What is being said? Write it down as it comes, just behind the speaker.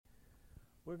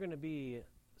We're going to be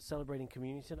celebrating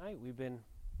communion tonight. We've been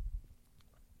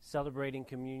celebrating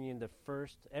communion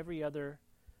every other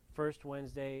first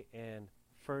Wednesday and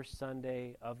first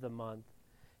Sunday of the month.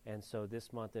 And so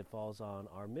this month it falls on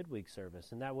our midweek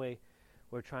service. And that way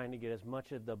we're trying to get as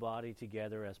much of the body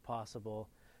together as possible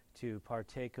to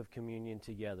partake of communion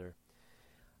together.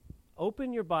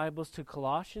 Open your Bibles to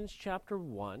Colossians chapter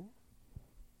 1.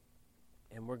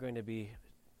 And we're going to be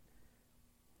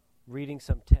reading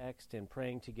some text and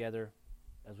praying together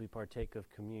as we partake of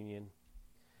communion.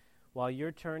 While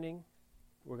you're turning,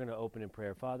 we're going to open in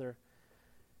prayer. Father,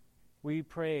 we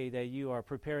pray that you are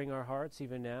preparing our hearts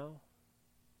even now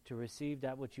to receive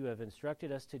that which you have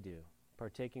instructed us to do,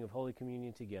 partaking of Holy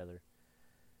Communion together,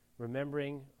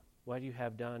 remembering what you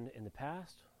have done in the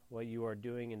past, what you are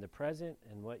doing in the present,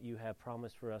 and what you have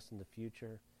promised for us in the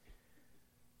future.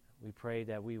 We pray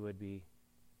that we would be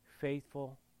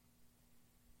faithful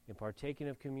in partaking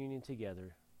of communion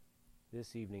together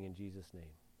this evening in Jesus'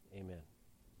 name. Amen.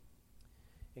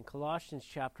 In Colossians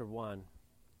chapter 1,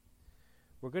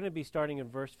 we're going to be starting in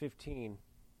verse 15.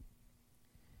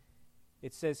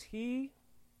 It says, "He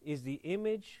is the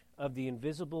image of the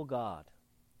invisible God,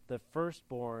 the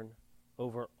firstborn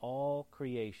over all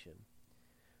creation.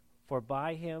 For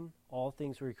by him all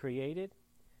things were created,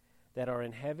 that are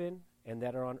in heaven and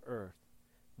that are on earth,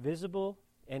 visible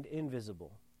and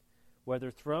invisible.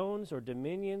 Whether thrones or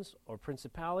dominions or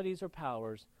principalities or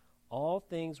powers, all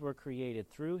things were created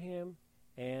through him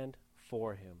and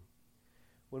for him."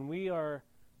 When we are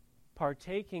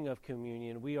partaking of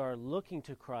communion, we are looking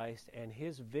to Christ and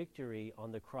his victory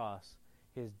on the cross,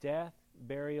 his death,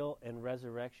 burial, and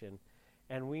resurrection.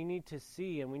 And we need to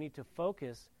see and we need to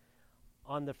focus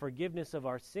on the forgiveness of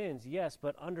our sins, yes,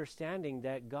 but understanding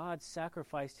that God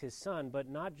sacrificed his Son, but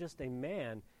not just a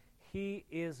man. He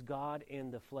is God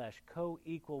in the flesh,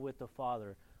 co-equal with the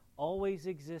Father, always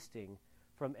existing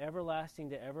from everlasting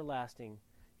to everlasting.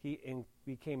 He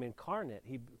became incarnate.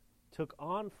 He took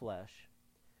on flesh,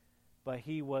 but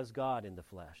he was God in the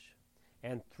flesh.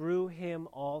 And through him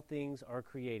all things are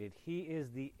created. He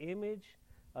is the image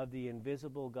of the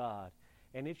invisible God.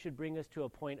 And it should bring us to a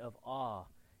point of awe.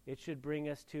 It should bring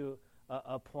us to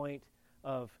a point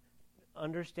of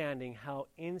understanding how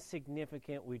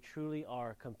insignificant we truly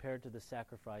are compared to the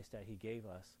sacrifice that he gave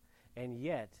us. And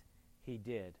yet, he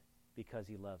did, because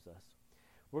he loves us.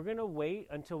 We're going to wait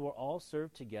until we're all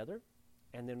served together,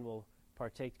 and then we'll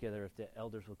partake together if the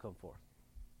elders will come forth.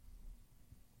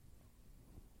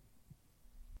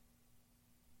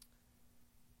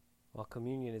 While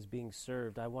communion is being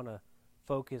served, I want to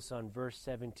focus on verse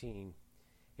 17.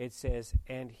 It says,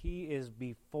 "And he is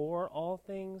before all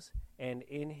things, and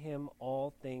in him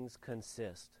all things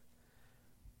consist."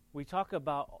 We talk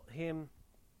about him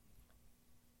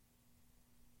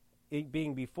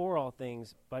being before all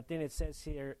things, but then it says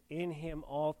here, "In him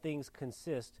all things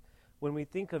consist." When we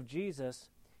think of Jesus,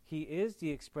 he is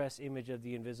the express image of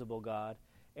the invisible God,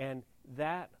 and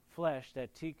that flesh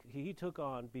that he took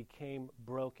on became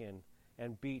broken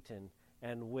and beaten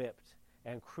and whipped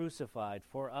and crucified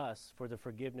for us for the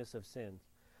forgiveness of sins.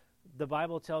 The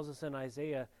Bible tells us in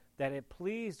Isaiah that it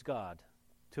pleased God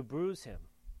to bruise him,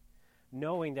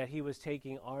 knowing that he was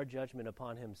taking our judgment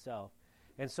upon himself.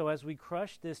 And so as we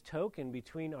crush this token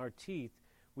between our teeth,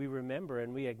 we remember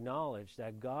and we acknowledge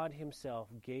that God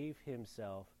himself gave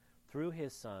himself through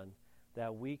his Son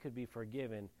that we could be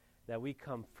forgiven, that we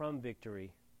come from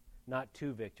victory, not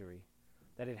to victory,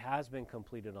 that it has been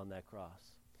completed on that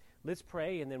cross. Let's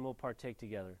pray and then we'll partake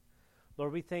together.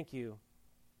 Lord, we thank you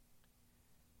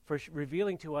for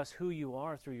revealing to us who you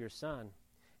are through your Son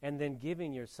and then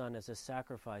giving your Son as a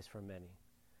sacrifice for many.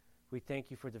 We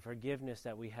thank you for the forgiveness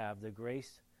that we have, the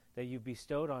grace that you've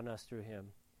bestowed on us through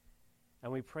him.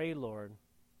 And we pray, Lord,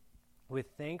 with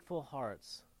thankful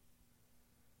hearts,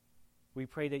 we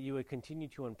pray that you would continue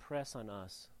to impress on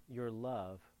us your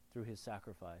love through his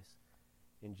sacrifice.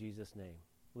 In Jesus' name,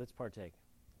 let's partake.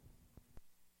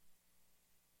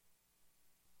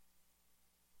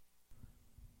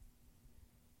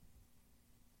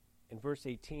 In verse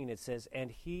 18 it says, "And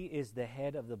he is the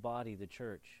head of the body, the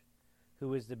church,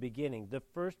 who is the beginning, the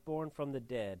firstborn from the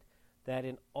dead, that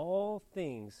in all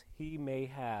things he may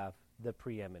have the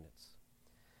preeminence."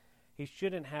 He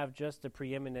shouldn't have just the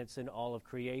preeminence in all of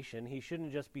creation. He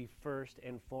shouldn't just be first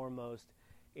and foremost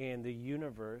in the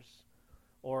universe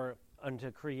or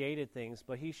unto created things,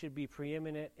 but he should be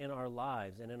preeminent in our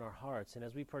lives and in our hearts. And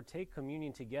as we partake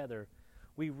communion together,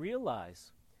 we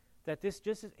realize that this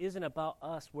just isn't about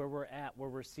us where we're at, where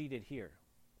we're seated here.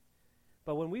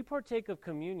 But when we partake of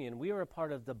communion, we are a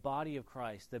part of the body of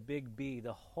Christ, the big B,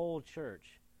 the whole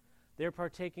church. They're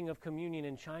partaking of communion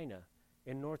in China,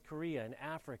 in North Korea, in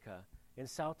Africa, in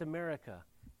South America,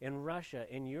 in Russia,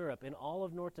 in Europe, in all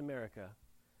of North America,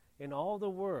 in all the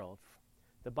world.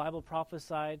 The Bible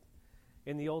prophesied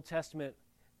in the Old Testament,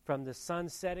 from the sun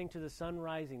setting to the sun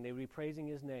rising, they would be praising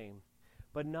his name.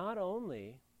 But not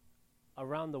only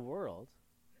around the world,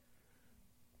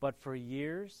 but for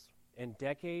years and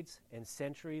decades and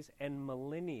centuries and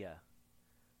millennia,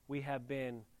 we have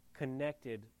been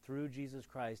connected through Jesus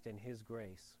Christ and his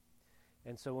grace.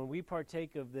 And so when we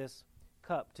partake of this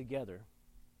cup together,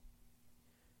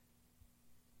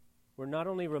 we're not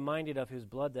only reminded of his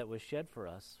blood that was shed for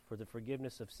us for the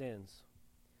forgiveness of sins,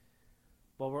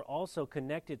 but we're also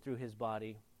connected through his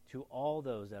body to all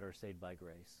those that are saved by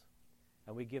grace.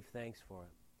 And we give thanks for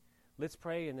it. Let's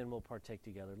pray and then we'll partake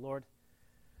together. Lord,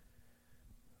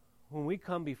 when we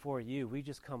come before you, we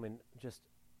just come in just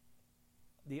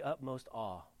the utmost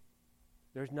awe.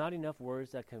 There's not enough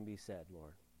words that can be said,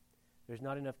 Lord. There's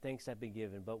not enough thanks that be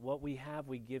given. But what we have,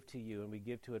 we give to you, and we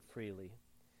give to it freely.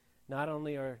 Not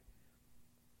only are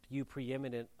you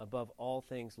preeminent above all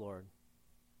things, Lord,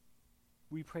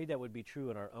 we pray that would be true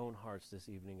in our own hearts this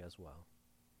evening as well.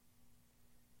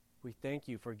 We thank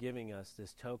you for giving us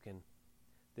this token,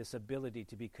 this ability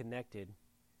to be connected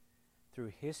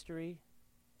through history,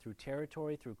 through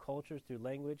territory, through cultures, through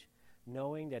language,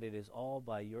 knowing that it is all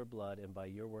by your blood and by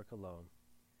your work alone.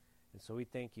 And so we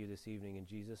thank you this evening in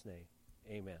Jesus' name.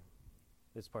 Amen.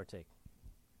 Let's partake.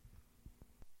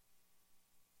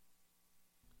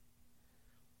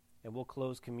 And we'll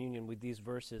close communion with these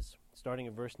verses, starting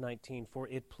in verse 19. For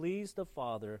it pleased the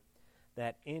Father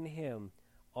that in him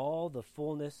all the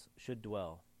fullness should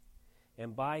dwell,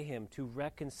 and by him to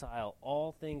reconcile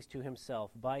all things to himself,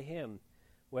 by him,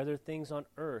 whether things on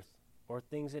earth or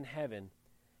things in heaven,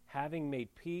 having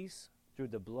made peace through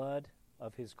the blood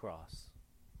of his cross.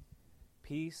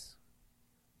 Peace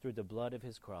through the blood of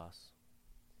his cross.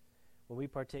 When we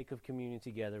partake of communion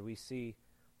together, we see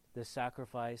the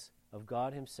sacrifice of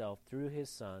God himself through his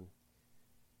Son,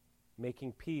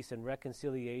 making peace and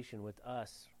reconciliation with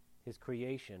us, his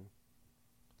creation,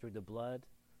 through the blood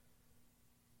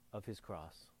of his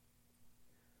cross.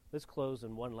 Let's close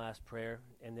in one last prayer,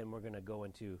 and then we're going to go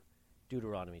into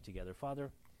Deuteronomy together.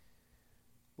 Father,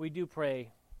 we do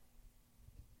pray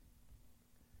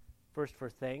first for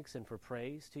thanks and for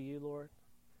praise to you, Lord,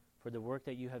 for the work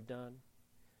that you have done,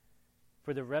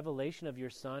 for the revelation of your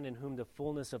Son, in whom the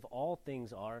fullness of all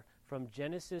things are, from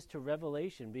Genesis to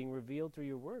Revelation, being revealed through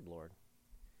your word, Lord.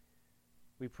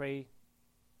 We pray,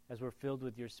 as we're filled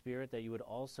with your Spirit, that you would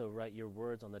also write your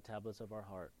words on the tablets of our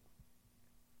heart,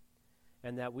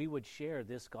 and that we would share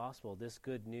this gospel, this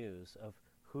good news of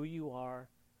who you are,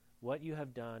 what you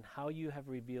have done, how you have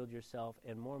revealed yourself,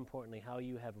 and more importantly, how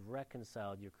you have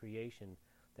reconciled your creation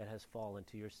that has fallen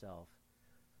to yourself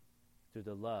through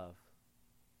the love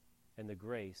and the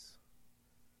grace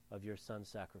of your Son's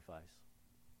sacrifice.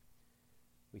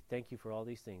 We thank you for all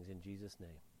these things in Jesus' name.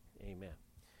 Amen.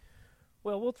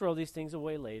 Well, we'll throw these things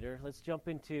away later. Let's jump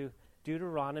into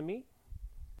Deuteronomy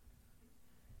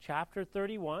chapter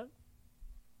 31.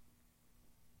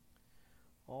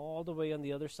 All the way on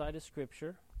the other side of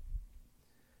Scripture.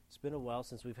 It's been a while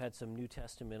since we've had some New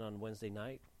Testament on Wednesday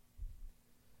night.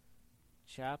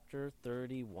 Chapter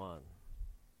 31.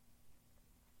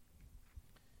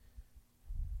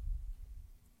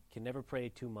 Can never pray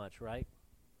too much, right?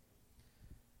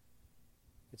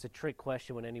 It's a trick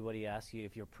question when anybody asks you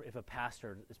if a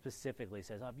pastor specifically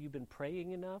says, "Have you been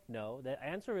praying enough?" No. The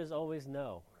answer is always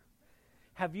no.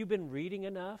 Have you been reading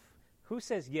enough? Who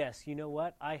says yes? You know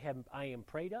what? I am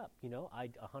prayed up. I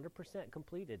 100%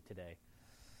 completed today.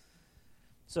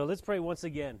 So let's pray once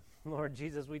again. Lord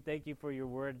Jesus, we thank you for your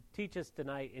word. Teach us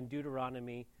tonight in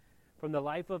Deuteronomy from the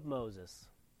life of Moses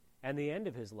and the end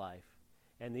of his life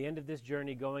and the end of this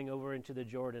journey going over into the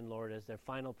Jordan, Lord, as their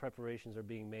final preparations are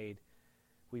being made.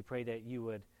 We pray that you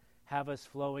would have us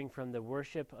flowing from the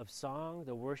worship of song,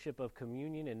 the worship of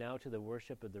communion, and now to the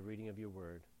worship of the reading of your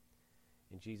word.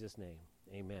 In Jesus' name,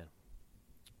 amen.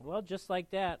 Well, just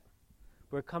like that,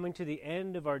 we're coming to the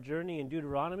end of our journey in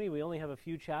Deuteronomy. We only have a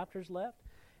few chapters left.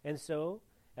 And so,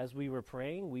 as we were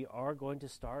praying, we are going to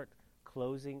start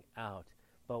closing out.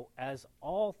 But as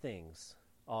all things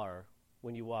are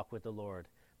when you walk with the Lord,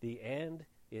 the end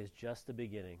is just the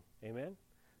beginning. Amen?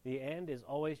 The end is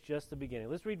always just the beginning.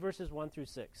 Let's read verses 1 through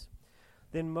 6.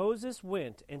 Then Moses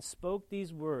went and spoke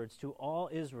these words to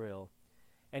all Israel,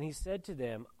 and he said to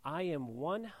them, I am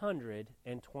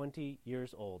 120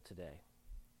 years old today.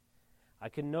 I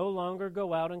can no longer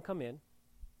go out and come in.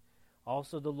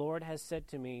 Also the Lord has said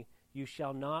to me, you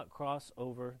shall not cross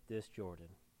over this Jordan.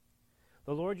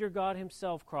 The Lord your God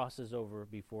himself crosses over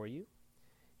before you.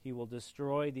 He will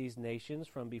destroy these nations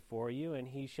from before you, and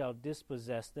he shall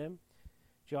dispossess them.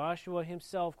 Joshua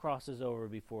himself crosses over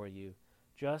before you,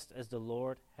 just as the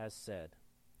Lord has said.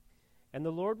 And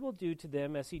the Lord will do to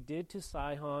them as he did to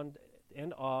Sihon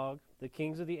and Og, the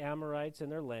kings of the Amorites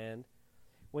and their land,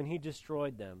 when he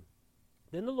destroyed them.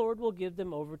 Then the Lord will give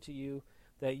them over to you,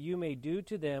 that you may do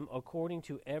to them according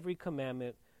to every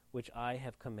commandment which I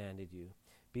have commanded you.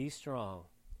 Be strong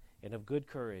and of good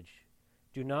courage.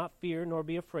 Do not fear nor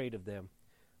be afraid of them,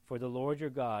 for the Lord your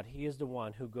God, he is the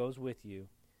one who goes with you.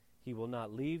 He will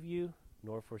not leave you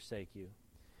nor forsake you.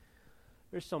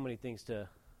 There's so many things to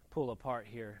pull apart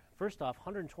here. First off,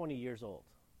 120 years old.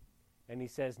 And he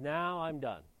says, now I'm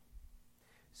done.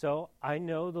 So I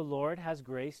know the Lord has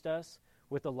graced us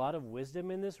with a lot of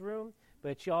wisdom in this room,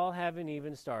 but y'all haven't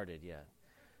even started yet.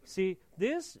 See,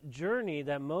 this journey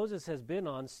that Moses has been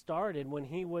on started when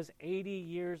he was 80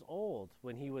 years old,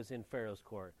 when he was in Pharaoh's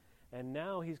court. And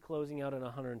now he's closing out at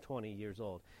 120 years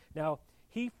old. Now,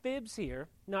 he fibs here,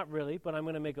 not really, but I'm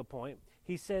going to make a point.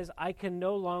 He says, I can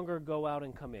no longer go out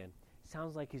and come in.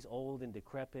 Sounds like he's old and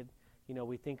decrepit. You know,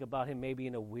 we think about him maybe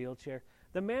in a wheelchair.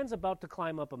 The man's about to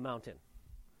climb up a mountain.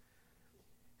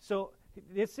 So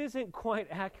this isn't quite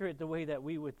accurate the way that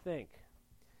we would think.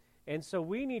 And so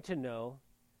we need to know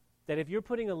that if you're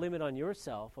putting a limit on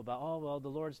yourself about, oh, well, the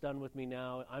Lord's done with me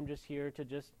now, I'm just here to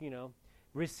just,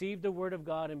 receive the word of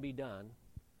God and be done,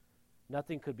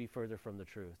 nothing could be further from the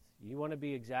truth. You want to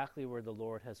be exactly where the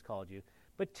Lord has called you.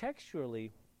 But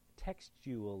textually,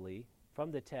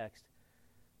 from the text,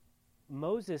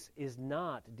 Moses is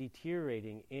not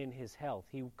deteriorating in his health.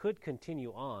 He could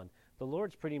continue on. The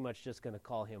Lord's pretty much just going to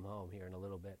call him home here in a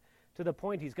little bit, to the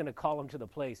point he's going to call him to the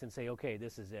place and say, okay,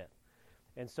 this is it.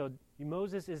 And so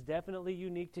Moses is definitely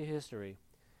unique to history,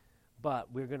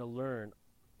 but we're going to learn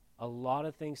a lot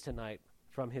of things tonight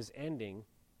from his ending,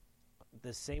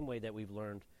 the same way that we've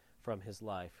learned from his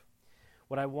life.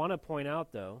 What I want to point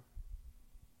out, though,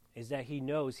 is that he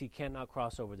knows he cannot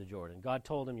cross over the Jordan. God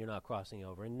told him, you're not crossing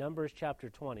over. In Numbers chapter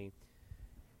 20,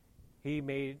 he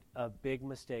made a big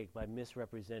mistake by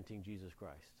misrepresenting Jesus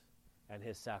Christ and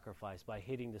his sacrifice by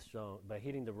hitting the stone, by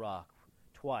hitting the rock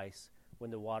twice when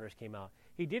the waters came out.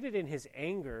 He did it in his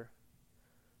anger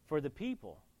for the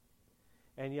people.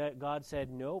 And yet God said,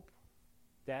 nope,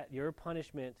 that your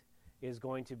punishment is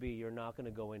going to be you're not going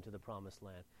to go into the promised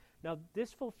land. Now,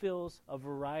 this fulfills a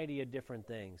variety of different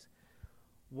things.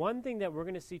 One thing that we're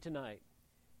going to see tonight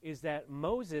is that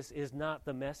Moses is not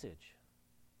the message.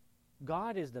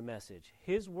 God is the message.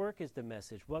 His work is the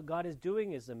message. What God is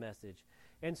doing is the message.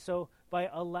 And so by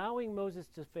allowing Moses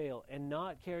to fail and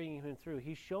not carrying him through,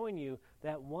 he's showing you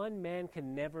that one man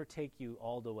can never take you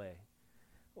all the way.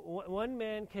 One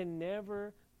man can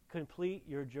never complete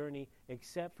your journey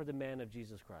except for the man of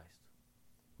Jesus Christ.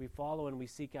 We follow and we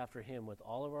seek after him with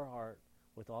all of our heart,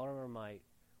 with all of our might,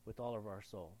 with all of our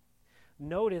soul.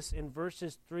 Notice in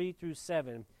verses 3 through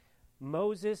 7,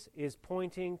 Moses is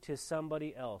pointing to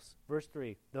somebody else. Verse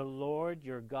 3, the Lord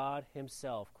your God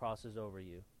himself crosses over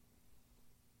you.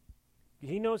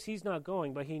 He knows he's not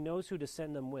going, but he knows who to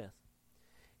send them with.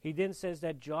 He then says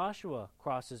that Joshua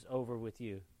crosses over with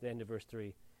you, the end of verse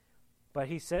 3. But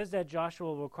he says that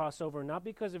Joshua will cross over not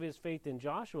because of his faith in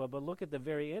Joshua, but look at the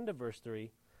very end of verse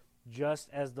 3, just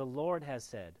as the Lord has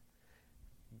said.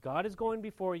 God is going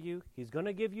before you. He's going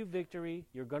to give you victory.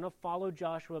 You're going to follow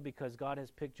Joshua because God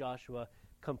has picked Joshua.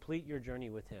 Complete your journey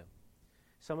with him.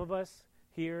 Some of us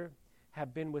here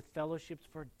have been with fellowships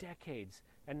for decades,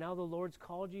 and now the Lord's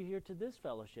called you here to this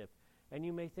fellowship. And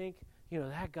you may think,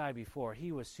 that guy before,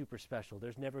 he was super special.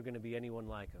 There's never going to be anyone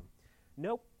like him.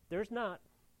 Nope, there's not.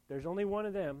 There's only one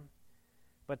of them.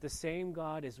 But the same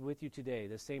God is with you today.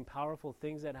 The same powerful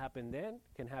things that happened then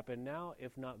can happen now,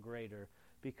 if not greater,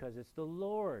 because it's the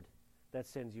Lord that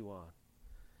sends you on.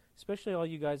 Especially all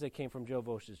you guys that came from Joe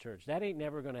Vosch's church. That ain't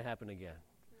never going to happen again.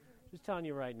 Just telling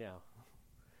you right now.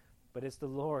 But it's the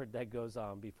Lord that goes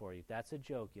on before you. That's a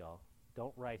joke, y'all.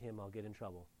 Don't write him. I'll get in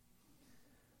trouble.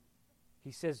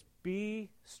 He says, be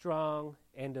strong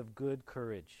and of good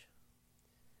courage.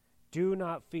 Do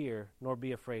not fear nor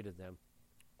be afraid of them.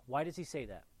 Why does he say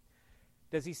that?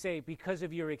 Does he say because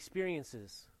of your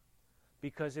experiences,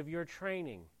 because of your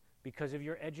training, because of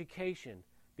your education,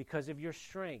 because of your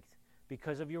strength,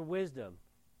 because of your wisdom?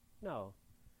 No.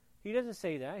 He doesn't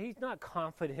say that. He's not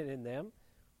confident in them.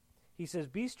 He says,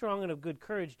 be strong and of good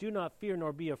courage. Do not fear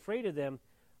nor be afraid of them,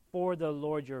 for the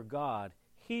Lord your God,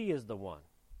 he is the one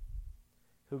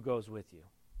who goes with you.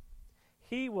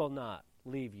 He will not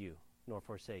leave you nor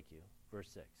forsake you. Verse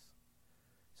 6.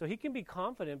 So he can be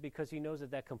confident because he knows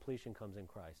that completion comes in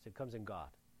Christ. It comes in God,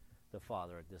 the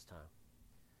Father, at this time.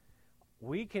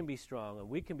 we can be strong and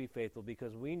we can be faithful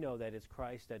because we know that it's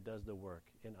Christ that does the work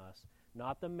in us.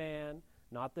 Not the man,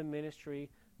 not the ministry,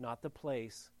 not the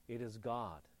place. It is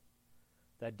God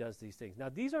that does these things. Now,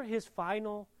 these are his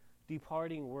final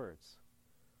departing words.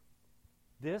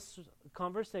 This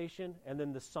conversation and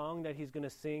then the song that he's going to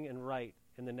sing and write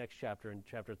in the next chapter, in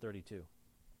chapter 32.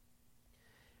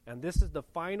 And this is the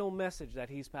final message that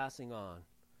he's passing on.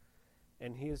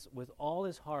 And he is, with all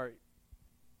his heart,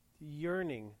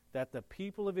 yearning that the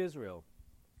people of Israel,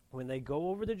 when they go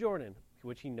over the Jordan,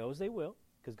 which he knows they will,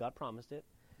 because God promised it,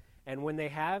 and when they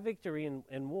have victory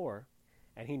in war,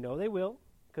 and he knows they will,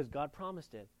 because God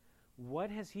promised it,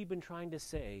 what has he been trying to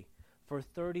say for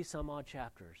 30 some odd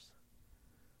chapters?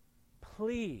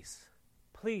 Please,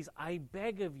 please, I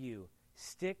beg of you,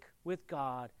 stick with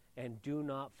God and do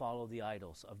not follow the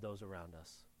idols of those around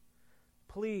us.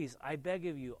 Please, I beg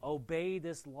of you, obey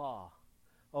this law.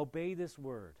 Obey this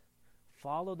word.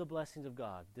 Follow the blessings of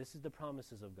God. This is the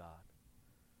promises of God.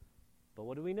 But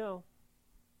what do we know?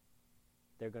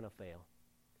 They're going to fail.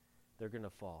 They're going to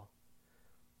fall.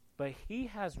 But he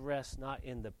has rest not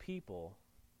in the people.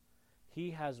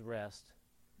 He has rest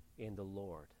in the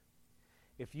Lord.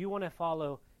 If you want to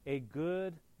follow a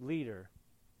good leader,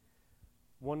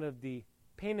 one of the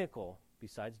pinnacle,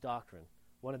 besides doctrine,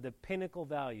 one of the pinnacle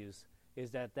values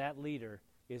is that that leader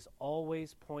is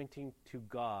always pointing to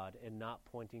God and not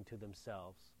pointing to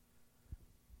themselves.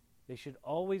 They should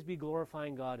always be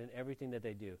glorifying God in everything that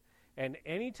they do. And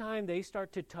anytime they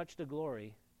start to touch the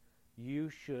glory, you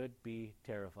should be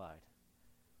terrified.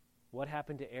 What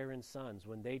happened to Aaron's sons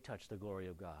when they touched the glory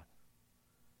of God?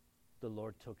 The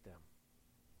Lord took them.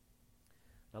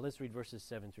 Now let's read verses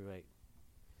 7 through 8.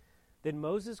 Then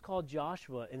Moses called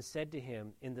Joshua and said to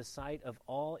him in the sight of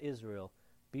all Israel,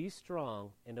 "Be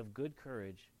strong and of good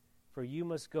courage, for you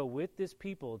must go with this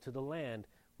people to the land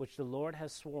which the Lord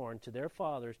has sworn to their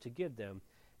fathers to give them,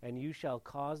 and you shall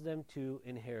cause them to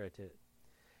inherit it.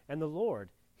 And the Lord,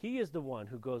 he is the one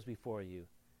who goes before you.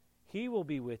 He will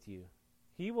be with you.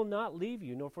 He will not leave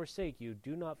you nor forsake you.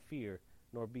 Do not fear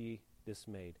nor be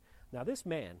dismayed." Now this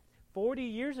man, 40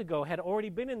 years ago, had already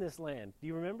been in this land. Do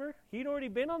you remember? He'd already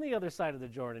been on the other side of the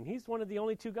Jordan. He's one of the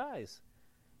only two guys,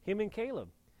 him and Caleb.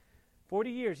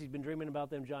 40 years he's been dreaming about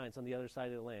them giants on the other side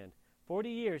of the land. 40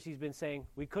 years he's been saying,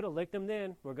 we could have licked them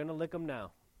then, we're going to lick them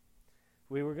now.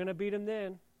 We were going to beat them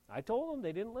then. I told them,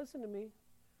 they didn't listen to me.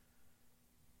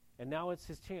 And now it's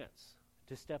his chance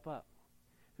to step up.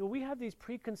 You know, we have these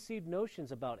preconceived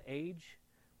notions about age.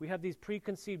 We have these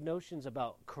preconceived notions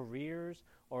about careers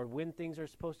or when things are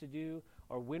supposed to do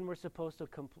or when we're supposed to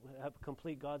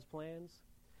complete God's plans.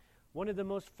 One of the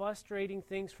most frustrating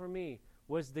things for me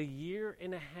was the year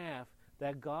and a half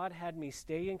that God had me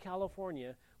stay in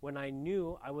California when I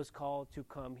knew I was called to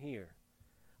come here.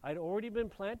 I'd already been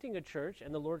planting a church,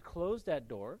 and the Lord closed that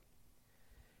door.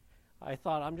 I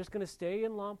thought, I'm just going to stay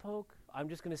in Lompoc. I'm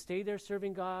just going to stay there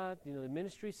serving God. You know, the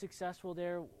ministry's successful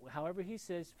there, however he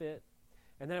says fit.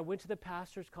 And then I went to the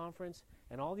pastor's conference,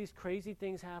 and all these crazy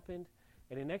things happened.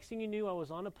 And the next thing you knew, I was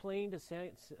on a plane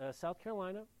to South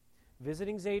Carolina,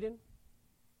 visiting Zayden.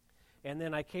 And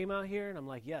then I came out here, and I'm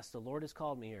like, yes, the Lord has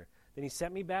called me here. Then he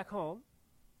sent me back home.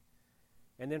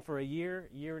 And then for a year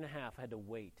and a half, I had to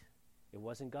wait. It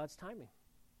wasn't God's timing.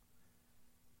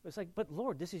 It's like, but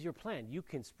Lord, this is your plan. You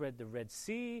can spread the Red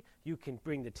Sea. You can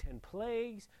bring the 10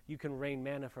 plagues. You can rain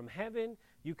manna from heaven.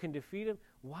 You can defeat him.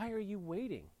 Why are you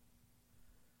waiting?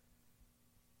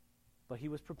 But he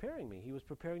was preparing me. He was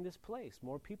preparing this place.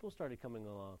 More people started coming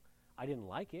along. I didn't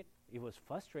like it. It was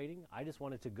frustrating. I just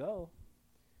wanted to go.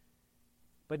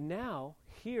 But now,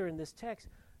 here in this text,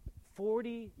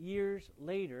 40 years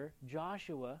later,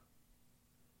 Joshua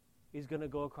is going to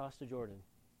go across the Jordan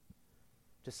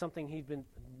to something he'd been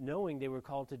knowing they were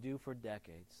called to do for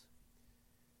decades.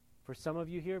 For some of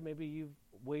you here, maybe you've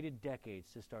waited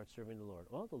decades to start serving the Lord.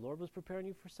 Well, the Lord was preparing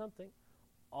you for something.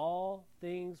 All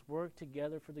things work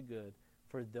together for the good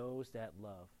for those that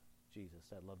love Jesus,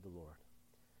 that love the Lord.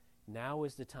 Now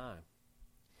is the time.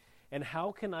 And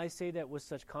how can I say that with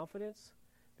such confidence?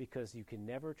 Because you can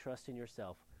never trust in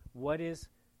yourself. What is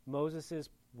Moses'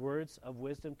 words of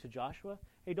wisdom to Joshua?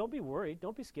 Hey, don't be worried.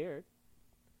 Don't be scared.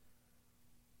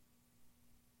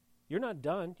 You're not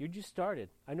done. You just started.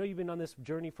 I know you've been on this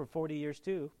journey for 40 years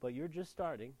too, but you're just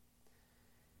starting.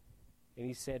 And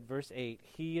he said, verse 8,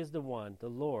 he is the one, the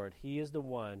Lord, he is the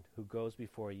one who goes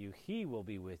before you. He will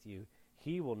be with you.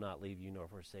 He will not leave you nor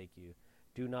forsake you.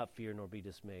 Do not fear nor be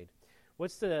dismayed.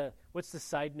 What's the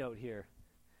side note here?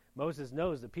 Moses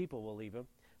knows the people will leave him.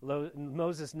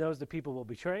 Moses knows the people will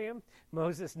betray him.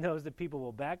 Moses knows the people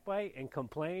will backbite and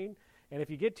complain. And if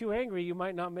you get too angry, you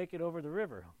might not make it over the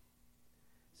river.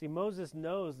 See, Moses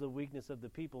knows the weakness of the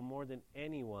people more than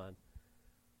anyone.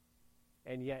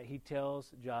 And yet he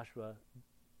tells Joshua,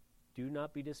 do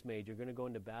not be dismayed. You're going to go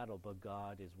into battle, but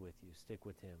God is with you. Stick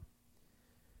with him.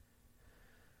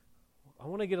 I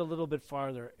want to get a little bit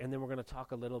farther, and then we're going to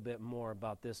talk a little bit more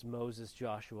about this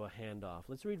Moses-Joshua handoff.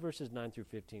 Let's read verses 9 through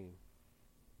 15.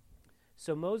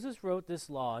 So Moses wrote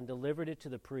this law and delivered it to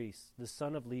the priests, the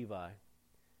son of Levi,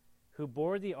 who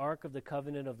bore the ark of the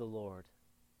covenant of the Lord,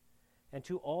 and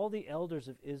to all the elders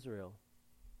of Israel.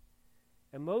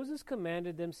 And Moses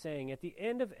commanded them, saying, at the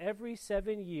end of every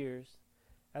 7 years,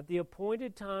 at the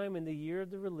appointed time in the year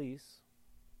of the release,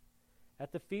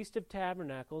 at the Feast of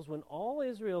Tabernacles, when all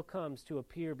Israel comes to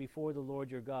appear before the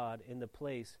Lord your God in the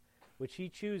place which he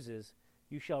chooses,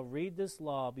 you shall read this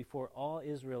law before all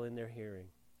Israel in their hearing.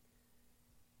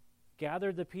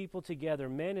 Gather the people together,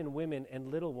 men and women and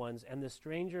little ones, and the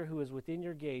stranger who is within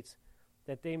your gates,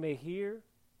 that they may hear,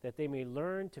 that they may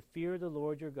learn to fear the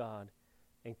Lord your God,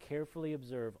 and carefully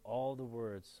observe all the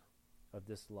words of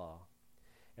this law,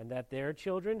 and that their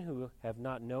children who have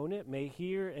not known it may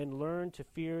hear and learn to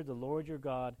fear the Lord your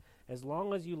God as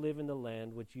long as you live in the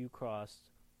land which you crossed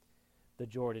the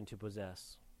Jordan to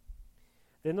possess.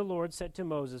 Then the Lord said to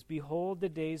Moses, behold, the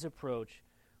days approach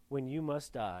when you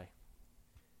must die.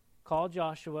 Call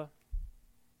Joshua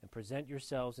and present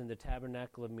yourselves in the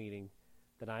tabernacle of meeting,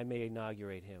 that I may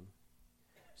inaugurate him.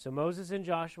 So Moses and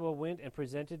Joshua went and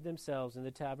presented themselves in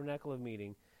the tabernacle of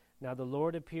meeting. Now the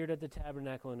Lord appeared at the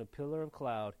tabernacle in a pillar of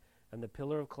cloud, and the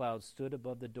pillar of cloud stood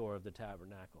above the door of the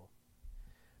tabernacle.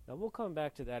 Now we'll come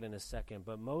back to that in a second,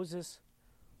 but Moses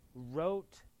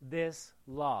wrote this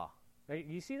law. Right?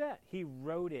 You see that? He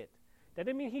wrote it. That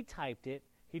didn't mean he typed it.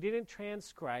 He didn't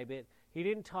transcribe it. He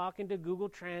didn't talk into Google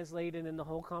Translate and then the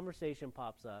whole conversation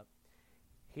pops up.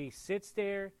 He sits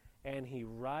there and he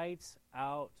writes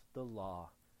out the law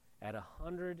at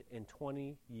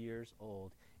 120 years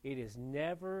old. It is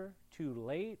never too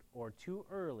late or too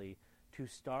early to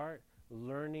start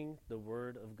learning the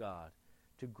Word of God,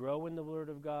 to grow in the Word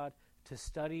of God, to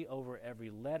study over every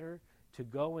letter, to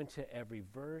go into every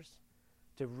verse,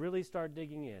 to really start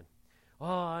digging in.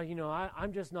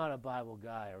 I'm just not a Bible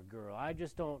guy or girl.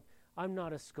 I'm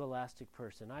not a scholastic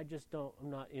person. I'm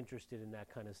not interested in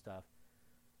that kind of stuff.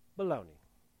 Baloney.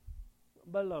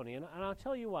 And I'll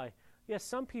tell you why. Yes,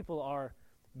 some people are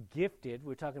gifted.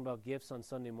 We're talking about gifts on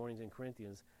Sunday mornings in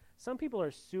Corinthians. Some people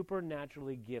are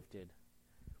supernaturally gifted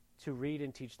to read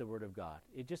and teach the Word of God.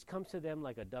 It just comes to them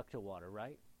like a duck to water,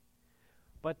 right?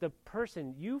 But the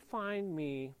person, you find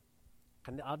me,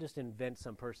 and I'll just invent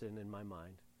some person in my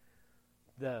mind,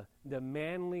 the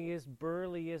manliest,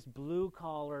 burliest,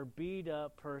 blue-collar,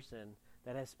 beat-up person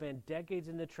that has spent decades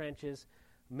in the trenches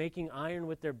making iron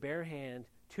with their bare hand,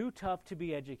 too tough to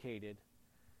be educated.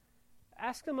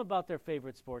 Ask them about their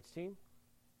favorite sports team.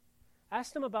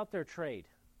 Ask them about their trade.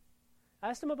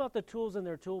 Ask them about the tools in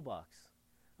their toolbox,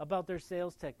 about their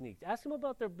sales techniques. Ask them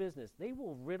about their business. They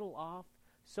will riddle off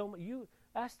so much. You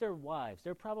ask their wives.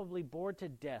 They're probably bored to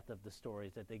death of the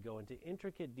stories that they go into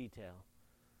intricate detail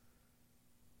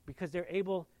because they're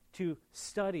able to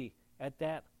study at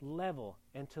that level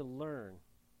and to learn.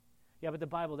 Yeah, but the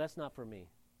Bible, that's not for me.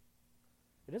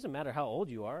 It doesn't matter how old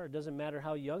you are. It doesn't matter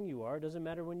how young you are. It doesn't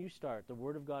matter when you start. The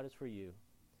Word of God is for you.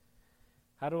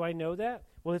 How do I know that?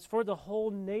 Well, it's for the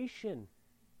whole nation.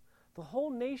 The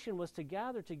whole nation was to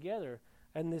gather together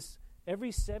and this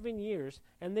every 7 years,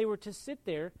 and they were to sit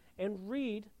there and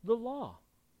read the law.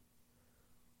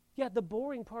 Yeah, the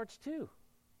boring parts too.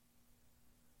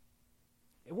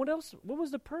 And what else? What was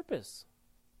the purpose?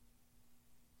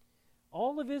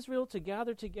 All of Israel to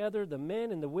gather together, the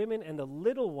men and the women and the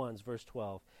little ones, verse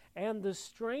 12, and the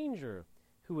stranger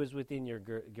who is within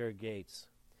your gates.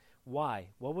 Why?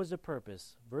 What was the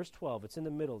purpose? Verse 12, it's in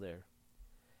the middle there.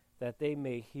 That they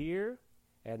may hear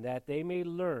and that they may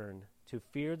learn to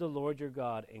fear the Lord your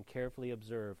God and carefully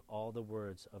observe all the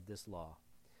words of this law.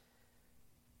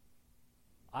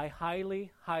 I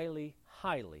highly, highly,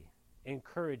 highly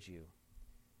encourage you,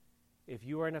 if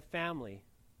you are in a family,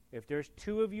 if there's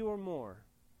 2 of you or more,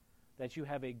 that you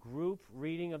have a group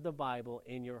reading of the Bible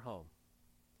in your home.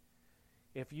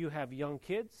 If you have young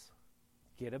kids,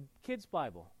 get a kid's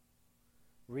Bible.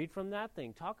 Read from that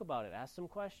thing. Talk about it. Ask some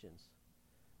questions.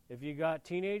 If you got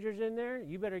teenagers in there,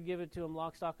 you better give it to them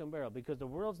lock, stock, and barrel, because the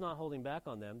world's not holding back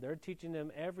on them. They're teaching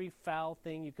them every foul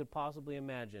thing you could possibly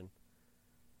imagine.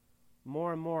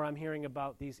 More and more I'm hearing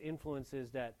about these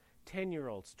influences that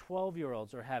 10-year-olds,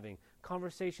 12-year-olds are having,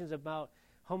 conversations about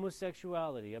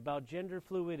homosexuality, about gender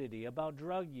fluidity, about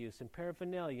drug use and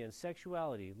paraphernalia and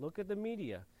sexuality. Look at the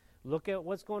media. Look at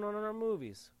what's going on in our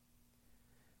movies.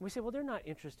 We say, well, they're not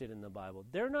interested in the Bible.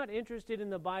 They're not interested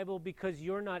in the Bible because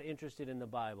you're not interested in the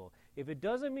Bible. If it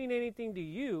doesn't mean anything to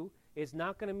you, it's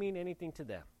not going to mean anything to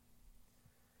them.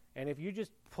 And if you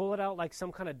just pull it out like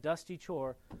some kind of dusty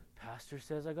chore, pastor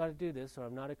says I got to do this, or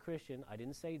I'm not a Christian, I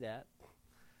didn't say that,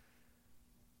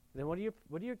 then what are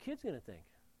your kids going to think?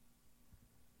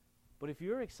 But if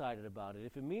you're excited about it,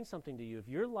 if it means something to you, if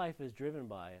your life is driven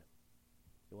by it,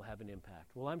 it will have an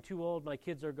impact. Well, I'm too old, my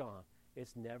kids are gone.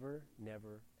 It's never,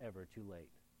 never, ever too late.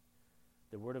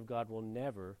 The Word of God will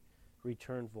never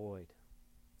return void.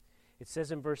 It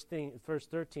says in verse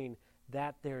 13,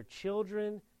 that their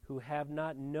children who have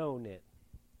not known it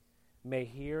may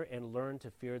hear and learn to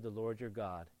fear the Lord your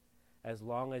God, as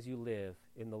long as you live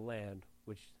in the land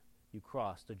which you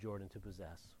crossed the Jordan to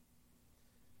possess.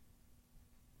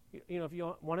 You know, if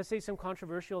you want to say some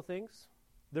controversial things,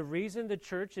 the reason the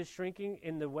church is shrinking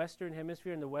in the Western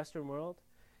Hemisphere, in the Western world,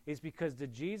 is because the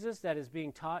Jesus that is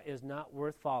being taught is not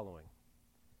worth following.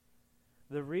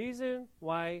 The reason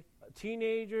why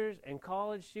teenagers and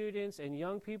college students and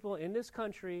young people in this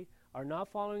country are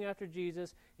not following after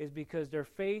Jesus is because their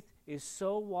faith is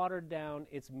so watered down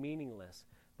it's meaningless.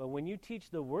 But when you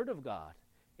teach the Word of God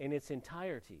in its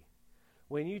entirety,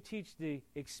 when you teach the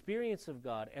experience of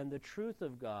God and the truth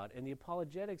of God and the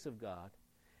apologetics of God,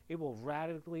 it will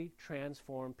radically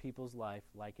transform people's life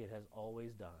like it has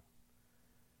always done.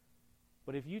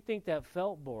 But if you think that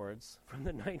felt boards from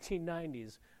the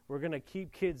 1990s were going to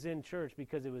keep kids in church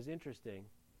because it was interesting,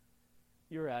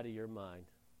 you're out of your mind.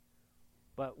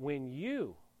 But when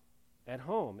you, at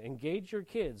home, engage your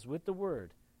kids with the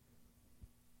Word,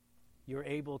 you're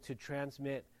able to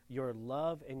transmit your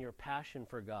love and your passion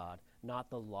for God,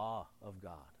 not the law of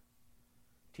God.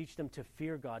 Teach them to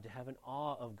fear God, to have an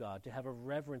awe of God, to have a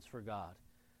reverence for God.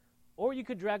 Or you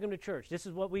could drag them to church. This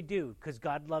is what we do because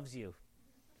God loves you.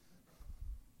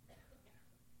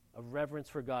 A reverence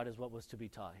for God is what was to be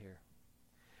taught here.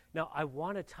 Now, I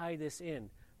want to tie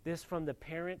this from the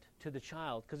parent to the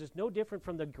child, because it's no different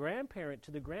from the grandparent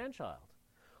to the grandchild,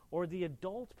 or the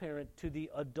adult parent to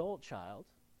the adult child,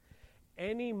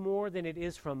 any more than it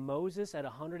is from Moses at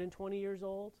 120 years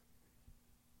old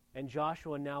and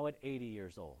Joshua now at 80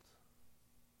 years old.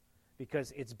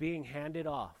 Because it's being handed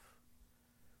off.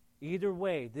 Either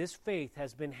way, this faith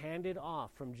has been handed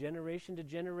off from generation to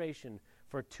generation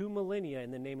for 2 millennia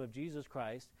in the name of Jesus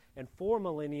Christ and 4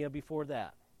 millennia before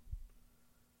that.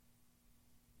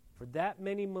 For that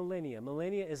many millennia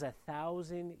is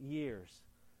 1,000 years.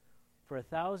 For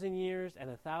 1,000 years and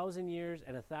 1,000 years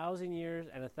and 1,000 years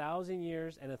and 1,000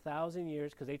 years and 1,000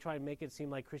 years, because they try and make it seem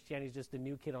like Christianity is just the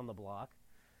new kid on the block,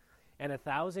 and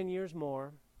 1,000 years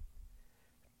more,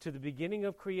 to the beginning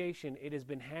of creation, it has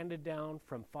been handed down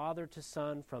from father to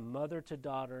son, from mother to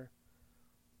daughter,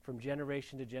 from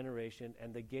generation to generation,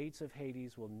 and the gates of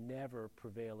Hades will never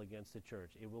prevail against the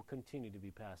church. It will continue to be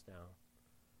passed down.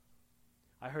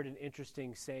 I heard an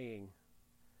interesting saying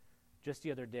just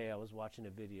the other day. I was watching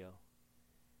a video.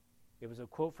 It was a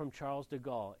quote from Charles de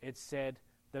Gaulle. It said,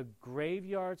 "The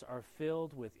graveyards are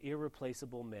filled with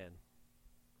irreplaceable men."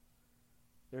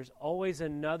 There's always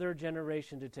another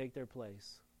generation to take their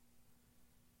place.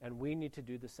 And we need to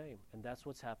do the same. And that's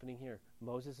what's happening here.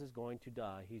 Moses is going to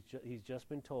die. He's just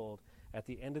been told at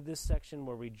the end of this section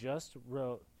where we just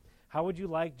wrote, how would you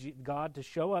like God to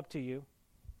show up to you?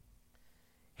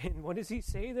 And what does he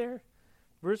say there?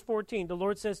 Verse 14, the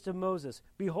Lord says to Moses,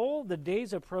 "Behold, the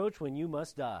days approach when you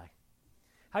must die."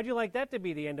 How'd you like that to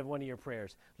be the end of one of your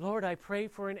prayers? Lord, I pray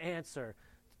for an answer.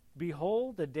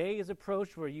 Behold, the day is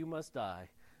approached where you must die.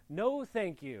 No,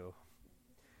 thank you.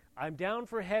 I'm down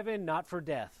for heaven, not for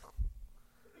death.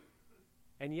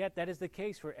 And yet that is the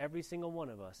case for every single one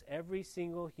of us. Every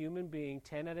single human being,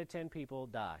 10 out of 10 people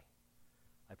die.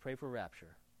 I pray for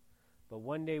rapture. But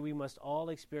one day we must all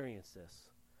experience this.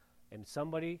 And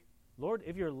somebody, Lord,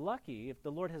 if you're lucky, if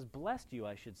the Lord has blessed you,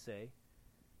 I should say,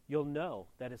 you'll know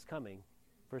that it's coming.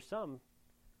 For some,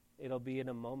 it'll be in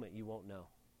a moment you won't know.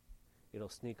 It'll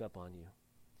sneak up on you.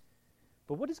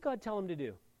 But what does God tell him to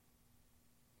do?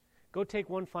 Go take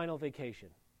one final vacation.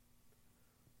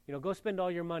 Go spend all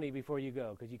your money before you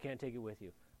go because you can't take it with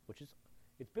you.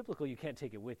 It's biblical, you can't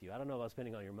take it with you. I don't know about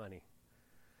spending all your money.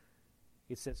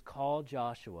 It says, call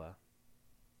Joshua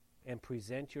and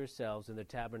present yourselves in the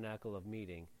tabernacle of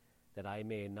meeting that I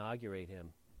may inaugurate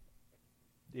him.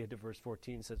 The end of verse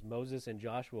 14 says, Moses and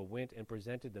Joshua went and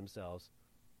presented themselves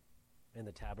in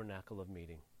the tabernacle of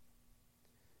meeting.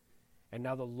 And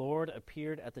now the Lord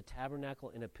appeared at the tabernacle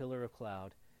in a pillar of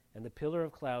cloud, and the pillar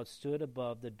of cloud stood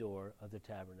above the door of the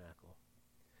tabernacle.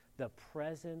 The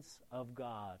presence of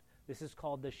God. This is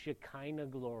called the Shekinah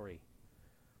glory.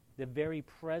 The very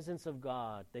presence of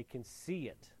God, they can see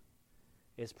it,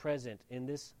 is present in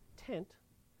this tent.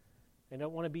 I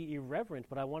don't want to be irreverent,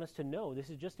 but I want us to know this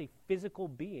is just a physical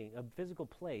being, a physical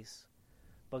place,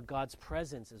 but God's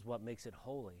presence is what makes it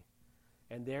holy.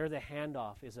 And there the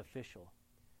handoff is official.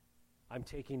 I'm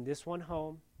taking this one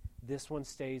home, this one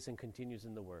stays and continues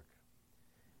in the work.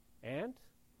 And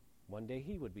one day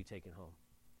he would be taken home.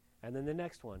 And then the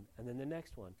next one, and then the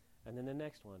next one, and then the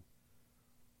next one.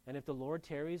 And if the Lord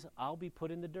tarries, I'll be put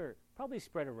in the dirt. Probably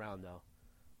spread around, though.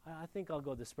 I think I'll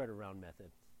go the spread around method.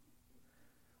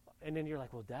 And then you're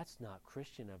like, well, that's not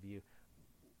Christian of you.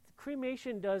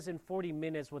 Cremation does in 40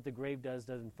 minutes what the grave does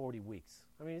in 40 weeks.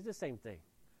 I mean, it's the same thing.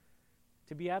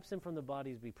 To be absent from the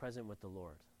body is to be present with the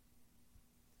Lord.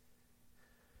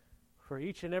 For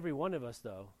each and every one of us,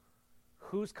 though,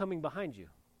 who's coming behind you?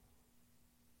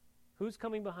 Who's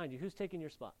coming behind you? Who's taking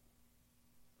your spot?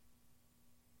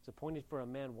 It's appointed for a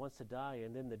man once to die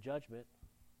and then the judgment.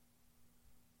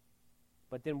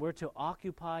 But then we're to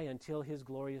occupy until his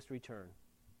glorious return.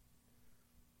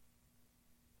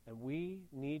 And we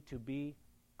need to be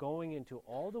going into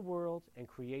all the world and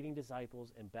creating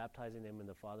disciples and baptizing them in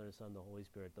the Father, the Son, and the Holy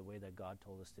Spirit, the way that God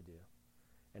told us to do.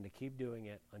 And to keep doing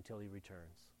it until he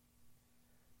returns.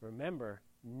 Remember,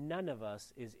 none of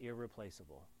us is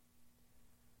irreplaceable.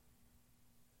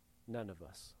 None of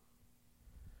us.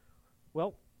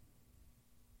 Well,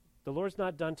 the Lord's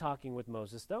not done talking with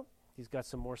Moses, though. He's got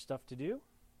some more stuff to do.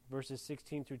 Verses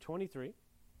 16 through 23.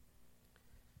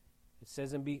 It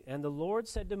says, and the Lord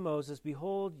said to Moses,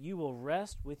 behold, you will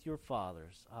rest with your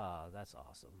fathers. Ah, that's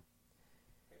awesome.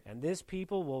 And this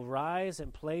people will rise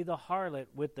and play the harlot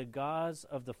with the gods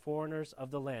of the foreigners of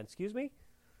the land. Excuse me?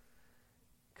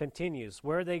 Continues,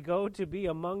 where they go to be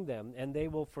among them, and they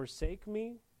will forsake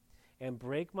me and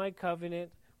break my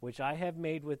covenant, which I have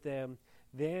made with them.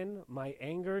 Then my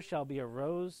anger shall be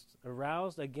aroused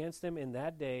against them in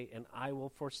that day, and I will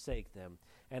forsake them,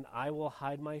 and I will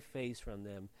hide my face from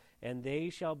them, and they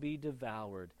shall be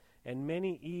devoured, and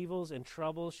many evils and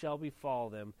troubles shall befall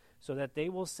them, so that they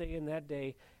will say in that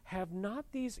day, have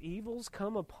not these evils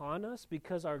come upon us,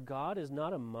 because our God is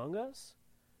not among us?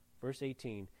 Verse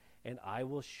 18, and I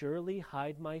will surely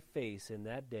hide my face in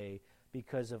that day,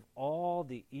 because of all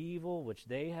the evil which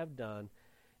they have done,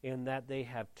 in that they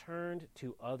have turned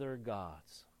to other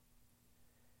gods.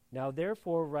 Now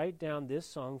therefore write down this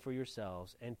song for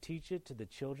yourselves, and teach it to the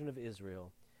children of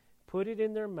Israel. Put it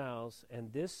in their mouths,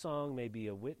 and this song may be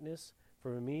a witness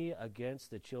for me against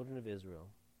the children of Israel.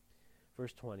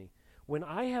 Verse 20, when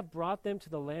I have brought them to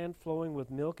the land flowing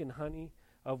with milk and honey,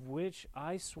 of which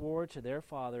I swore to their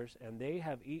fathers, and they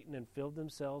have eaten and filled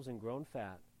themselves and grown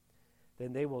fat,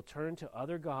 then they will turn to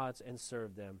other gods and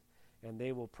serve them, and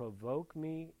they will provoke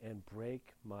me and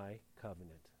break my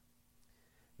covenant.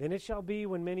 Then it shall be,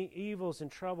 when many evils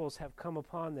and troubles have come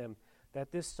upon them,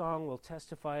 that this song will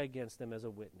testify against them as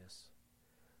a witness.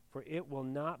 For it will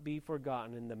not be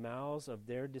forgotten in the mouths of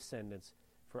their descendants,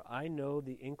 for I know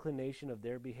the inclination of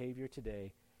their behavior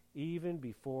today, even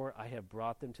before I have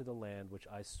brought them to the land which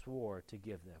I swore to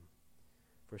give them.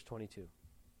 Verse 22.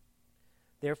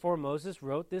 Therefore Moses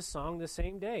wrote this song the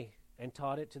same day, and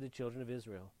taught it to the children of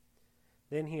Israel.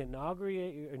 Then he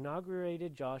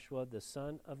inaugurated Joshua the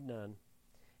son of Nun,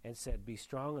 and said, be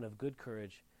strong and of good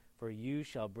courage, for you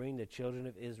shall bring the children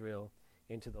of Israel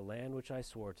into the land which I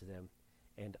swore to them,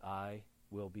 and I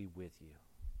will be with you.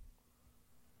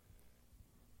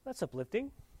 That's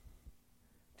uplifting.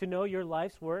 To know your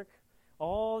life's work,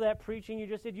 all that preaching you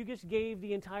just did, you just gave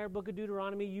the entire book of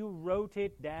Deuteronomy, you wrote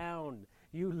it down.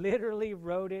 You literally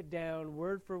wrote it down,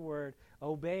 word for word.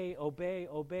 Obey, obey,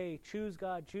 obey. Choose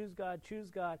God, choose God, choose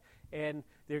God. And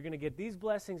they're going to get these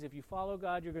blessings if you follow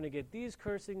God. You're going to get these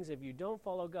cursings if you don't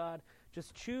follow God.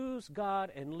 Just choose God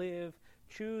and live.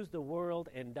 Choose the world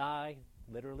and die.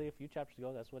 Literally a few chapters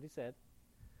ago, that's what he said.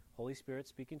 Holy Spirit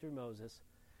speaking through Moses.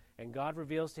 And God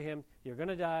reveals to him, you're going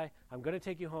to die. I'm going to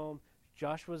take you home.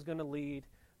 Joshua's going to lead.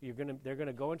 They're going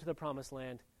to go into the promised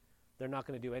land. They're not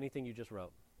going to do anything you just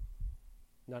wrote.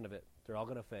 None of it. They're all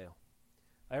going to fail.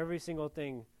 Every single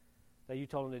thing that you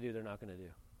told them to do, they're not going to do.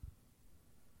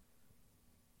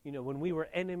 You know, when we were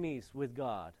enemies with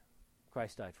God,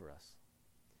 Christ died for us.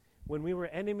 When we were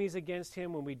enemies against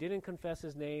him, when we didn't confess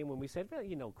his name, when we said, well,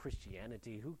 you know,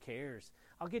 Christianity, who cares?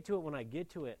 I'll get to it when I get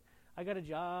to it. I got a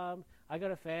job. I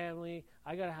got a family.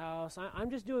 I got a house.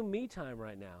 I'm just doing me time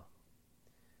right now.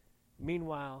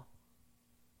 Meanwhile,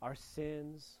 our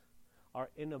sins, our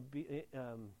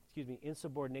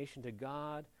insubordination to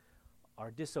God, our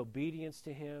disobedience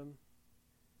to him,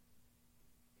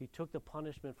 he took the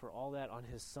punishment for all that on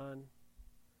his son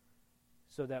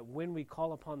so that when we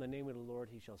call upon the name of the Lord,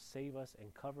 he shall save us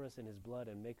and cover us in his blood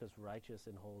and make us righteous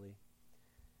and holy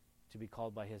to be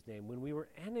called by his name. When we were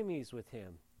enemies with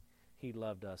him, he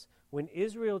loved us. When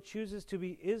Israel chooses to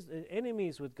be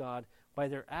enemies with God by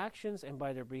their actions and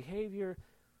by their behavior,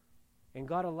 and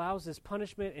God allows this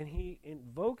punishment and he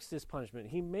invokes this punishment,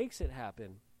 he makes it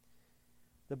happen.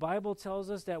 The Bible tells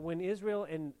us that when Israel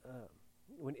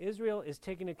is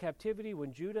taken into captivity,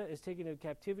 when Judah is taken into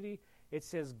captivity, it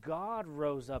says God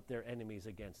rose up their enemies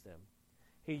against them.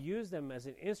 He used them as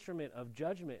an instrument of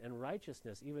judgment and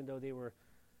righteousness, even though they were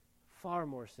far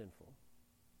more sinful.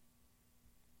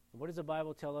 And what does the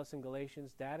Bible tell us in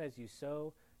Galatians? That as you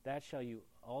sow, that shall you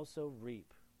also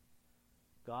reap.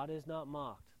 God is not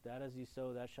mocked. That as you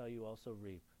sow, that shall you also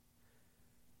reap.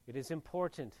 It is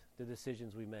important, the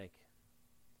decisions we make.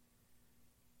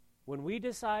 When we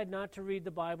decide not to read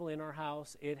the Bible in our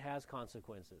house, it has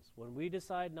consequences. When we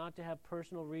decide not to have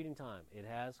personal reading time, it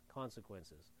has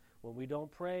consequences. When we don't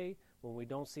pray, when we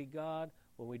don't seek God,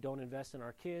 when we don't invest in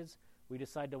our kids, we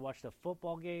decide to watch the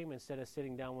football game instead of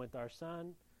sitting down with our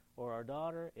son or our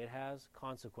daughter, it has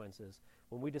consequences.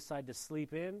 When we decide to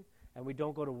sleep in and we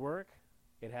don't go to work,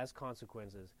 it has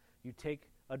consequences. You take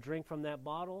a drink from that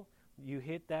bottle, you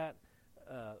hit that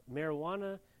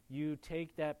marijuana, you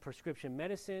take that prescription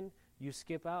medicine, you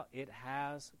skip out, it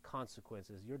has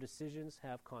consequences. Your decisions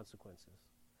have consequences.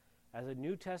 As a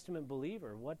New Testament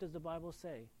believer, what does the Bible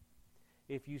say?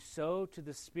 If you sow to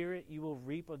the Spirit, you will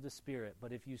reap of the Spirit.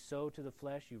 But if you sow to the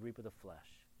flesh, you reap of the flesh.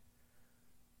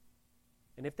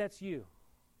 And if that's you,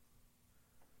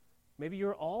 maybe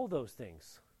you're all those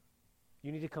things,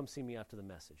 you need to come see me after the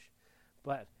message.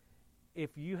 But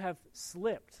if you have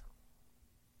slipped,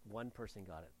 one person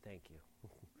got it, thank you.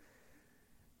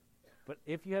 But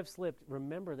if you have slipped,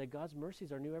 remember that God's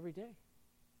mercies are new every day.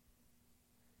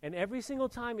 And every single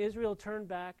time Israel turned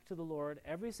back to the Lord,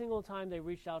 every single time they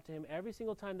reached out to him, every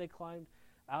single time they climbed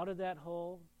out of that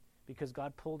hole because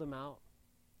God pulled them out,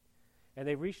 and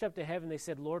they reached up to heaven, they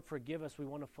said, Lord, forgive us, we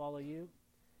want to follow you.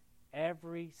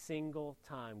 Every single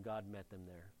time God met them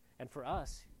there. And for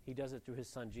us, he does it through his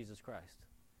son, Jesus Christ.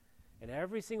 And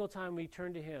every single time we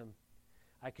turn to him,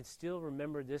 I can still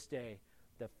remember this day,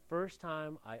 the first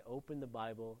time I opened the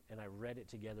Bible and I read it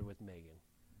together with Megan.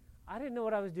 I didn't know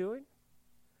what I was doing.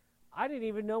 I didn't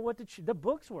even know what the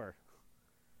books were.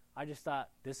 I just thought,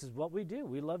 this is what we do.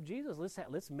 We love Jesus.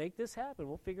 Let's make this happen.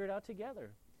 We'll figure it out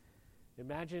together.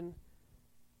 Imagine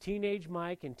teenage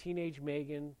Mike and teenage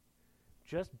Megan,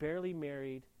 just barely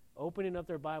married, opening up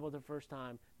their Bible the first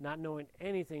time, not knowing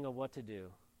anything of what to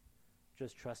do,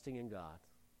 just trusting in God.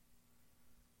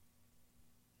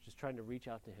 Just trying to reach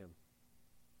out to him.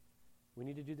 We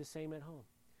need to do the same at home.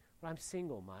 But I'm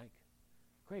single, Mike.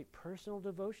 Great, personal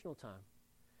devotional time.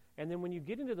 And then when you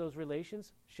get into those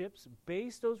relationships,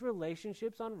 base those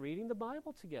relationships on reading the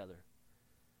Bible together.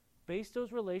 Base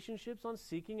those relationships on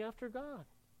seeking after God.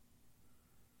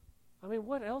 I mean,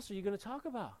 what else are you going to talk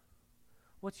about?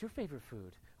 What's your favorite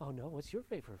food? Oh, no, what's your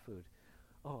favorite food?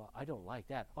 Oh, I don't like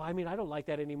that. Oh, I don't like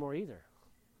that anymore either.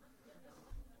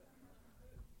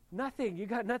 Nothing. You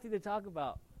got nothing to talk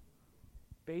about.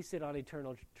 Base it on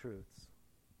eternal truths.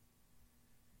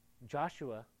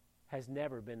 Joshua has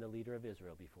never been the leader of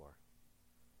Israel before.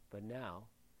 But now,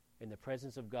 in the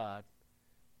presence of God,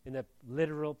 in the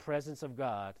literal presence of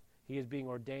God, he is being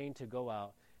ordained to go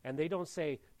out. And they don't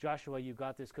say, Joshua, you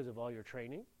got this because of all your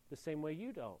training, the same way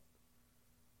you don't.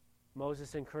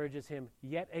 Moses encourages him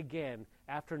yet again,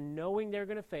 after knowing they're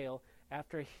going to fail,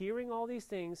 after hearing all these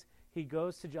things, he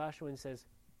goes to Joshua and says,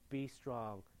 be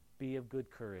strong, be of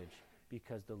good courage,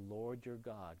 because the Lord your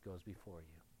God goes before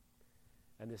you.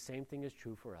 And the same thing is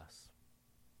true for us.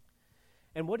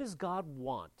 And what does God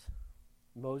want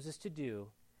Moses to do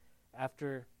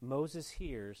after Moses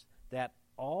hears that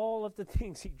all of the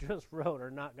things he just wrote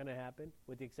are not going to happen,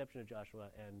 with the exception of Joshua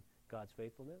and God's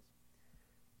faithfulness?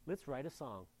 Let's write a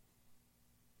song.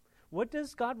 What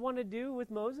does God want to do with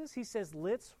Moses? He says,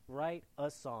 let's write a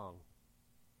song.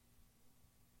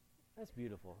 That's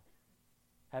beautiful.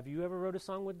 Have you ever wrote a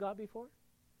song with God before?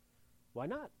 Why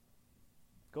not?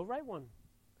 Go write one.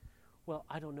 Well,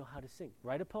 I don't know how to sing.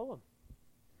 Write a poem.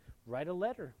 Write a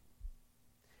letter.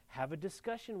 Have a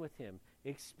discussion with him.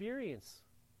 Experience.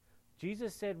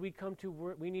 Jesus said we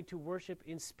need to worship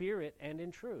in spirit and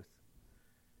in truth.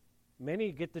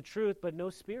 Many get the truth but no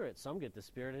spirit. Some get the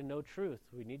spirit and no truth.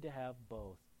 We need to have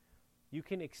both. You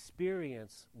can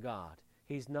experience God.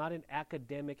 He's not an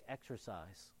academic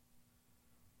exercise.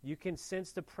 You can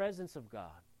sense the presence of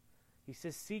God. He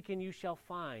says, seek and you shall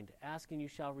find, ask and you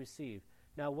shall receive.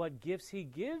 Now, what gifts he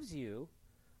gives you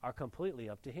are completely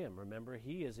up to him. Remember,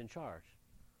 he is in charge.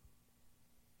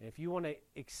 And if you want to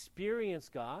experience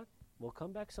God, we'll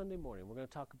come back Sunday morning. We're going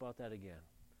to talk about that again.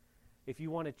 If you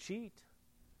want to cheat,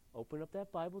 open up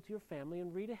that Bible to your family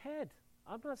and read ahead.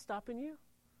 I'm not stopping you.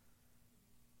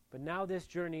 But now this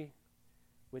journey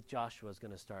with Joshua is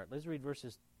going to start. Let's read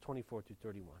verses 24 through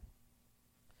 31.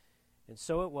 And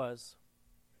so it was,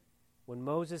 when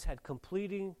Moses had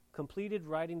completed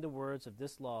writing the words of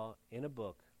this law in a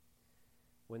book,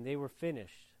 when they were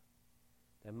finished,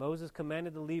 that Moses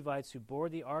commanded the Levites who bore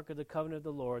the ark of the covenant of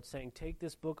the Lord, saying, take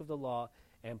this book of the law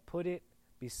and put it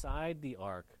beside the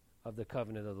ark of the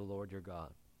covenant of the Lord your God,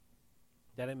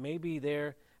 that it may be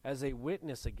there as a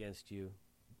witness against you.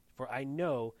 For I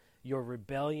know your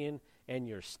rebellion and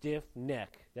your stiff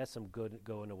neck. That's some good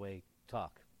going away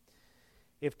talk.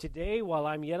 If today, while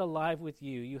I'm yet alive with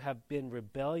you, you have been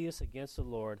rebellious against the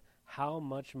Lord, how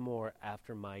much more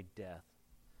after my death?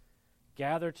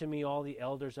 Gather to me all the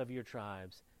elders of your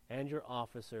tribes and your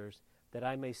officers, that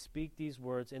I may speak these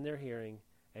words in their hearing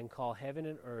and call heaven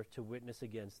and earth to witness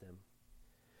against them.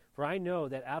 For I know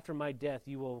that after my death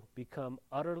you will become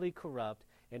utterly corrupt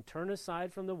and turn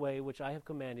aside from the way which I have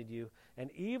commanded you,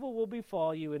 and evil will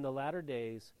befall you in the latter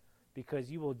days,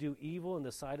 because you will do evil in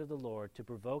the sight of the Lord, to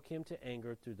provoke him to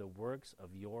anger through the works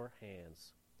of your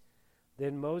hands.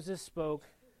 Then Moses spoke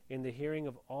in the hearing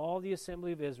of all the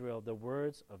assembly of Israel the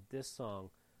words of this song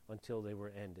until they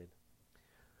were ended.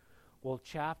 Well,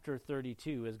 chapter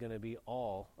 32 is going to be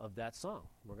all of that song.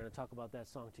 We're going to talk about that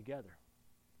song together.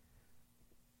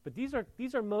 But these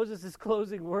are Moses'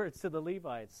 closing words to the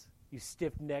Levites. You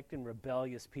stiff-necked and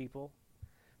rebellious people.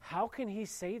 How can he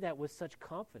say that with such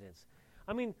confidence?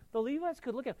 I mean, the Levites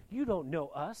could look at, you don't know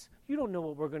us. You don't know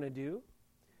what we're going to do.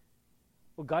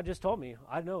 Well, God just told me.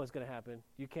 I know what's going to happen.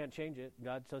 You can't change it.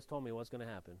 God just told me what's going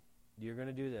to happen. You're going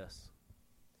to do this.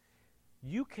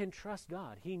 You can trust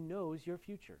God. He knows your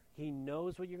future. He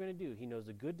knows what you're going to do. He knows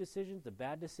the good decisions, the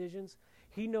bad decisions.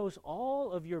 He knows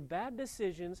all of your bad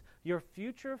decisions, your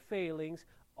future failings,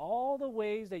 all the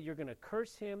ways that you're going to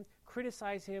curse him,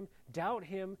 criticize him, doubt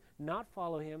him, not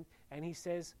follow him. And he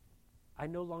says, I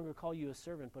no longer call you a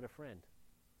servant, but a friend,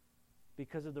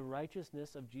 because of the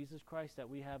righteousness of Jesus Christ that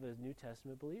we have as New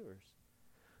Testament believers.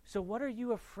 So what are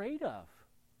you afraid of?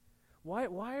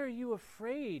 Why are you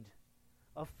afraid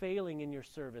of failing in your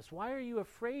service? Why are you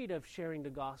afraid of sharing the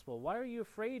gospel? Why are you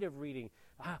afraid of reading?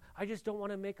 I just don't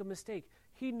want to make a mistake.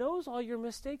 He knows all your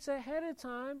mistakes ahead of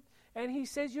time, and he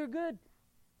says you're good.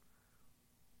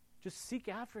 Just seek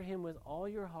after him with all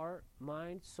your heart,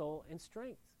 mind, soul, and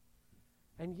strength.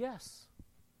 And yes,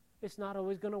 it's not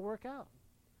always going to work out.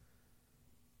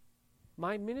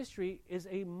 My ministry is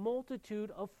a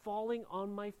multitude of falling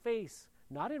on my face,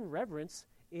 not in reverence,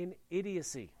 in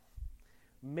idiocy,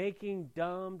 making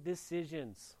dumb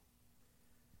decisions.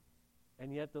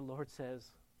 And yet the Lord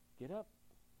says, get up.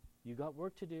 You got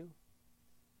work to do.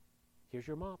 Here's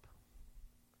your mop.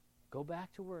 Go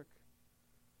back to work.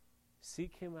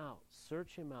 Seek him out.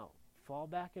 Search him out. Fall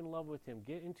back in love with him.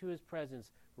 Get into his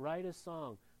presence. Write a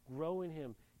song. Grow in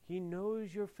him. He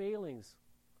knows your failings.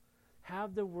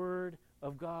 Have the word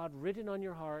of God written on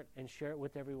your heart and share it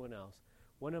with everyone else.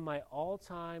 One of my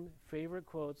all-time favorite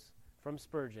quotes from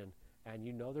Spurgeon, and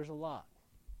you know there's a lot,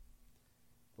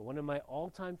 but one of my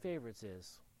all-time favorites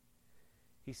is,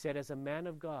 he said, as a man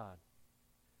of God,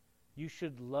 you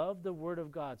should love the word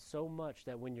of God so much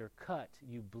that when you're cut,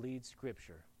 you bleed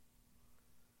Scripture.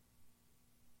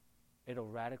 It'll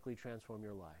radically transform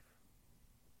your life.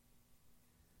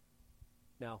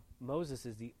 Now, Moses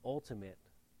is the ultimate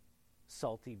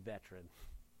salty veteran.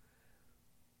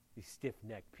 These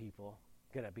stiff-necked people,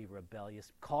 going to be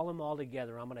rebellious. Call them all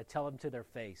together. I'm going to tell them to their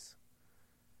face.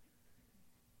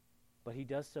 But he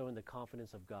does so in the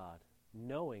confidence of God,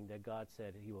 knowing that God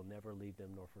said he will never leave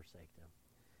them nor forsake them.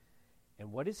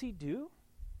 And what does he do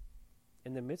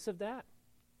in the midst of that?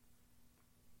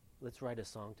 Let's write a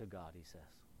song to God, he says.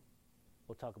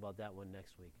 We'll talk about that one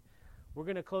next week. We're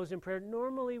going to close in prayer.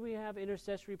 Normally we have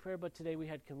intercessory prayer, but today we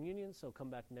had communion, so come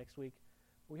back next week.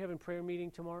 We're having prayer meeting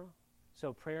tomorrow.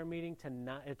 So prayer meeting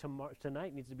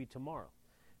tonight needs to be tomorrow.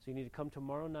 So you need to come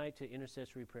tomorrow night to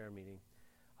intercessory prayer meeting.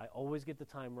 I always get the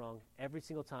time wrong every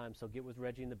single time, so get with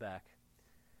Reggie in the back.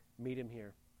 Meet him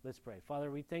here. Let's pray.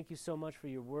 Father, we thank you so much for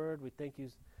your word. We thank you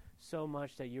so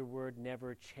much that your word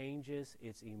never changes.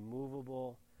 It's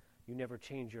immovable. You never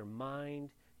change your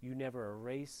mind. You never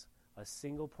erase a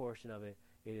single portion of it.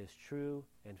 It is true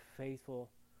and faithful,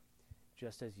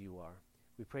 just as you are.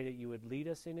 We pray that you would lead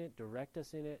us in it, direct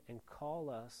us in it, and call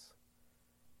us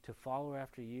to follow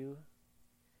after you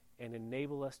and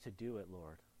enable us to do it,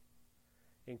 Lord.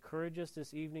 Encourage us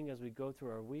this evening as we go through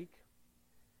our week.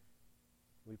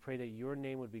 We pray that your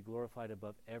name would be glorified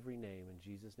above every name. In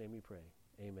Jesus' name we pray.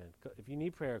 Amen. If you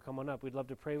need prayer, come on up. We'd love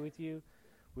to pray with you.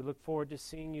 We look forward to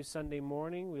seeing you Sunday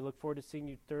morning. We look forward to seeing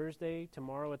you Thursday,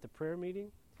 tomorrow at the prayer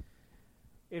meeting.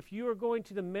 If you are going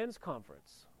to the men's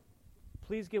conference,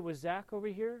 please get with Zach over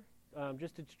here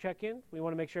just to check in. We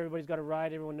want to make sure everybody's got a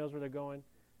ride, everyone knows where they're going.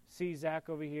 See Zach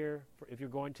over here if you're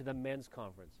going to the men's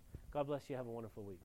conference. God bless you. Have a wonderful week.